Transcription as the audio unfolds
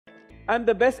I'm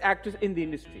the best actress in the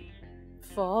industry.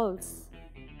 False.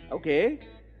 Okay.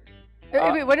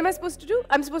 Wait, what am I supposed to do?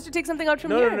 I'm supposed to take something out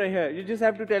from here? No, here. You just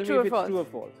have to tell me if it's true or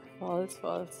false.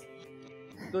 False.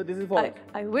 So this is false.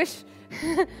 I wish.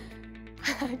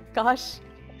 Gosh,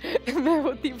 मैं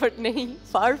होती but नहीं.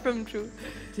 Far from true.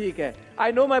 ठीक है.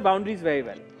 I know my boundaries very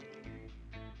well.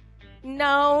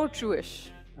 Now true-ish.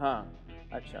 हाँ,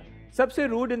 अच्छा. सबसे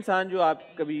rude इंसान जो आप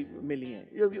कभी मिली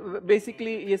हैं.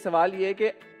 Basically ये सवाल ये है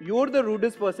कि you're the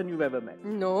rudest person you've ever met.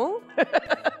 No.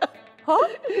 हाँ?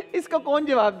 इसका कौन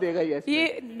जवाब देगा ये?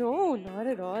 No, not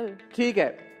at all. ठीक है.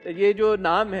 ये जो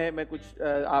नाम है, मैं कुछ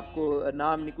आपको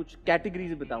नाम नहीं, कुछ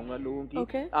कैटेगरीज बताऊंगा लोगों की.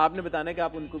 Okay. आपने बताना है कि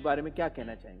आप उनके बारे में क्या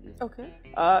कहना चाहेंगे. Okay.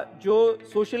 जो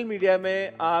सोशल मीडिया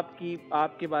में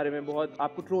आपके बारे में बहुत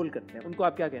आपको ट्रोल करते हैं, उनको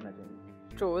आप क्या कहना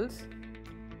चाहेंगे? Trolls.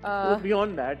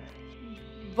 बियॉन्ड दैट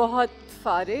बहुत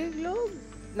सारे लोग,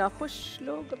 नाखुश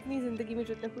लोग अपनी जिंदगी में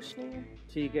जो इतने खुश नहीं हैं.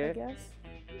 ठीक है.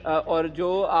 और जो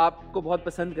आपको बहुत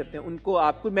पसंद करते हैं, उनको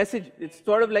आपको message, it's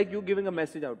sort of like you giving a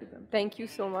message out to them. Thank you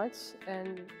so much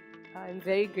and I am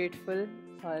very grateful.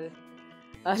 और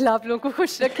अल्लाह आप लोगों को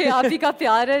खुश रखे. आप ही का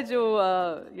प्यार है जो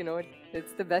you know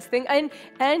it's the best thing.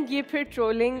 And ये फिर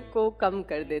ट्रोलिंग को कम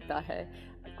कर देता है.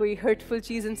 कोई हर्टफुल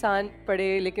चीज़ इंसान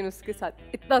पढ़े लेकिन उसके साथ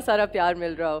इतना सारा प्यार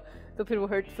मिल रहा हो तो फिर वो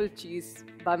हर्टफुल चीज़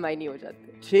बेमायनी हो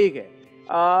जाती है. ठीक है.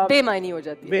 बेमायनी हो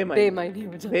जाती है. बेमायनी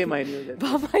हो जाती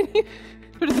है.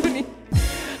 उर्दू नहीं,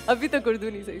 अभी तक उर्दू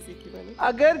नहीं सही सीखी मैंने.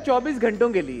 अगर 24 घंटों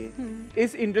के लिए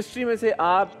इस इंडस्ट्री में से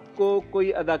आपको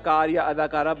कोई अदाकार या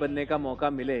अदाकारा बनने का मौका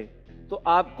मिले तो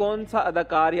आप कौन सा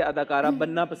अदाकार या अदाकारा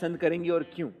बनना पसंद करेंगी और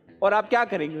क्यों? और आप क्या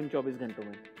करेंगी उन 24 घंटों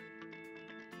में?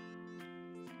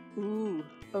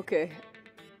 Okay.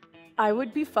 I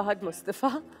would be Fahad Mustafa.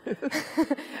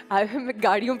 मैं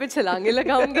गाड़ियों पे छलांगे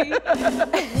लगाऊंगी.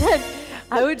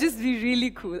 I would just be really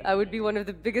cool. I would be one of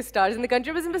the biggest stars in the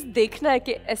country. बस देखना है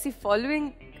कि ऐसी following,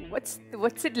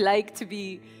 what's it like to be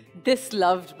this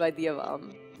loved by the awam?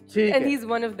 And he's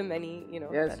one of the many, you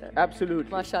know. Yes,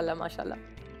 absolutely. माशाल्लाह.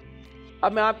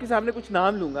 अब मैं आपके सामने कुछ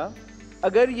नाम लूंगा.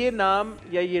 अगर ये नाम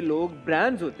या ये लोग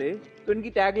ब्रांड्स होते तो इनकी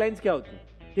टैगलाइंस क्या होती?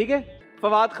 ठीक है?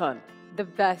 फवाद खान. The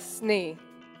best. नहीं.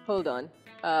 Hold on.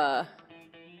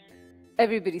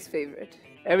 Everybody's favorite.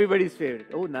 Everybody's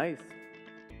favorite. Oh, nice.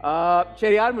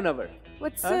 Shahriyar Munawwar.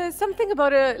 What's something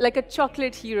about like a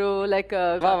chocolate hero, like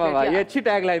a. वाह, ये अच्छी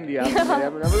टैगलाइन दिया आपने.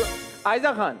 Shahriyar Munawwar.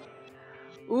 Aiza Khan.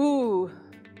 Ooh.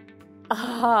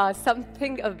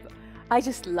 Something of. I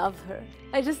just love her.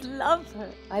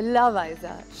 I love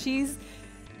Aiza. She's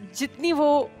जितनी वो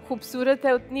खूबसूरत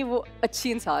है उतनी वो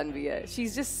अच्छी इंसान भी है.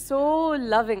 She's just so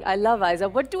loving. I love Aiza.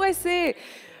 What do I say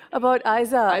about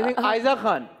Aiza? I think Aiza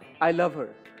Khan. I love her.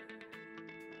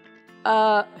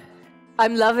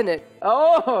 I'm loving it.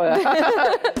 Oh,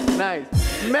 nice.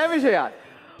 मैं भी यार.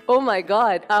 Oh my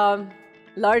God.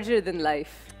 Larger than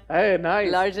life. Hey,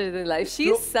 nice. Larger than life.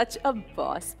 She's such a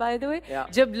boss, by the way. Yeah.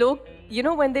 जब लोग, you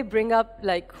know, when they bring up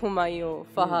like Humayun,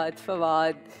 Fahad,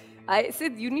 Fawad, I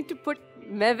said you need to put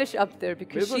Mavish up there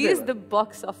because she is the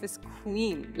box office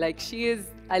queen. Like she is,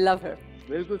 I love her.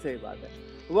 बिल्कुल सही बात है.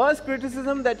 Worst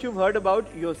criticism that you've heard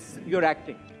about your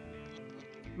acting.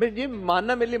 मैं ये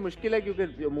मानना मेरे लिए मुश्किल है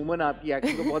क्योंकि अमूमन आपकी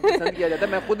एक्टिंग को बहुत पसंद किया जाता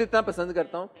है. मैं खुद इतना पसंद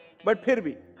करता हूँ, but फिर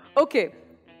भी. Okay,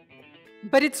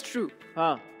 but it's true.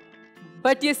 हाँ.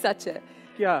 But ये सच है.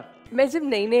 क्या? मैं जब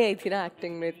नई आई थी ना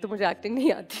एक्टिंग में तो मुझे एक्टिंग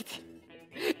नहीं आती थी.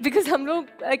 Because हम लोग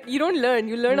like you don't learn,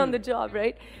 you learn on the job,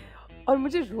 right? और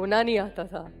मुझे रोना नहीं आता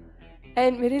था.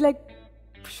 And मेरे like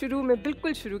शुरू में,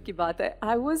 बिल्कुल शुरू की बात है,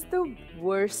 I was the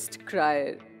worst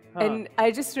crier. And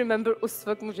I just remember उस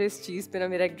वक्त मुझे इस चीज़ पे ना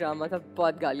मेरा एक ड्रामा था,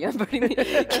 बहुत गालियाँ पड़ी थी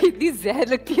कि इतनी जहर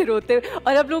लगती है रोते हुए.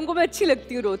 और अब लोगों को मैं अच्छी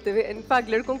लगती हूँ रोते हुए. इनफैक्ट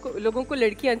लोगों को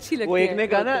लड़कियाँ अच्छी लगती हैं. वो एक ने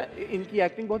कहा ना इनकी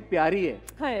एक्टिंग बहुत प्यारी है.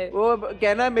 है. वो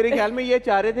कहना मेरे ख्याल में ये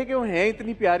चाह रहे थे कि वो हैं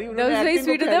इतनी प्यारी. That was very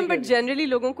sweet of them, but generally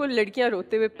लोगों को लड़कियाँ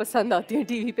रोते हुए पसंद आती हैं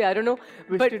टीवी पे. I don't know.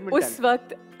 But उस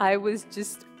वक्त I was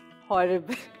just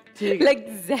horrible. Like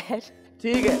जहर.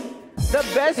 ठीक है. The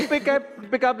best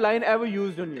pickup line ever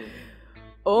used on you.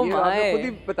 Oh my! खुद ही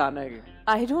बताना है.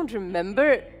 I don't remember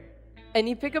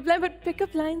any pickup line, but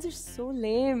pickup lines are so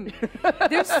lame.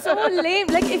 They're so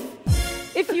lame. Like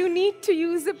if you need to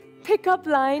use a pickup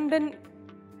line, then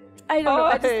I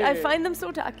don't know. I find them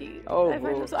so tacky.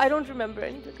 I don't remember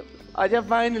any pickup line. Acha,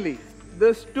 finally,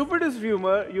 the stupidest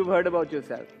rumor you've heard about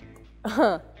yourself.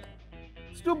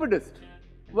 Stupidest,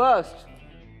 worst,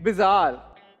 bizarre.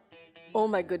 Oh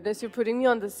my goodness, you're putting me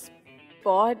on the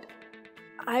spot.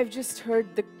 I've just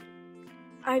heard the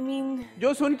I mean,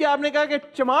 जो सुन के आपने कहा कि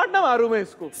चमाट ना मारूं मैं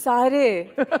इसको.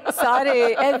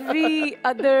 सारे every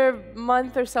other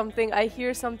month or something I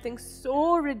hear something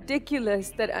so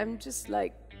ridiculous that I'm just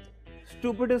like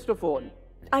Stupidest of all.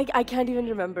 I can't even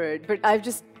remember it, but I've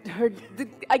just heard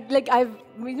I've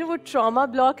वो trauma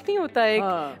block नहीं होता है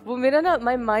वो मेरा ना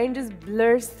my mind just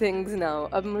blurs things now.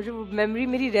 अब मुझे वो memory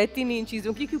मेरी रहती नहीं इन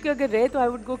चीज़ों की क्योंकि अगर रहे तो I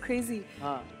would go crazy.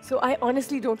 So I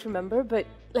honestly don't remember, but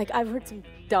like I've heard some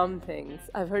dumb things.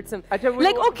 I've heard some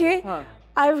like okay,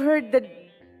 I've heard that.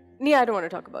 नहीं, I don't want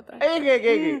to talk about that.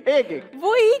 एक.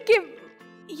 वो ही कि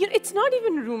it's not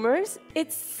even rumors.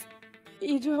 It's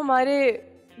ये जो हमारे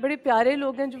बड़े प्यारे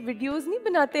लोग हैं जो वीडियोस नहीं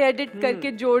बनाते एडिट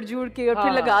करके जोड़ के और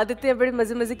फिर लगा देते हैं बड़े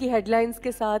मजे की हेडलाइंस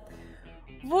के साथ.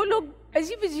 वो लोग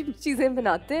अजीब चीजें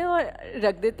बनाते हैं और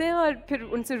रख देते हैं और फिर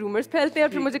उनसे रूमर्स फैलते हैं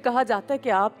और फिर मुझे कहा जाता है कि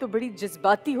आप तो बड़ी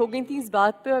जज्बाती हो गई थी इस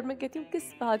बात पे और मैं कहती हूँ किस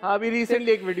बात. अभी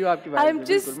रिसेंटली एक वीडियो आपकी वायरल हुई,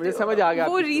 बिल्कुल मुझे समझ आ गया.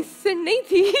 वो रिसेंट नहीं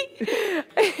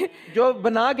थी जो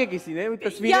बना के किसी ने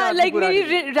तस्वीरें या लाइक मेरी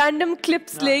रैंडम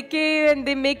क्लिप्स लेके and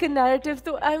they make a narrative.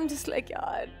 तो आई एम जस्ट लाइक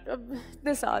यार अब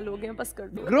 10 साल हो गए बस कर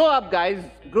दो. Grow up guys,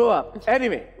 grow up.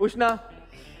 Anyway उष्णा,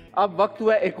 अब वक्त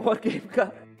हुआ एक और गेम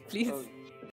का. प्लीज.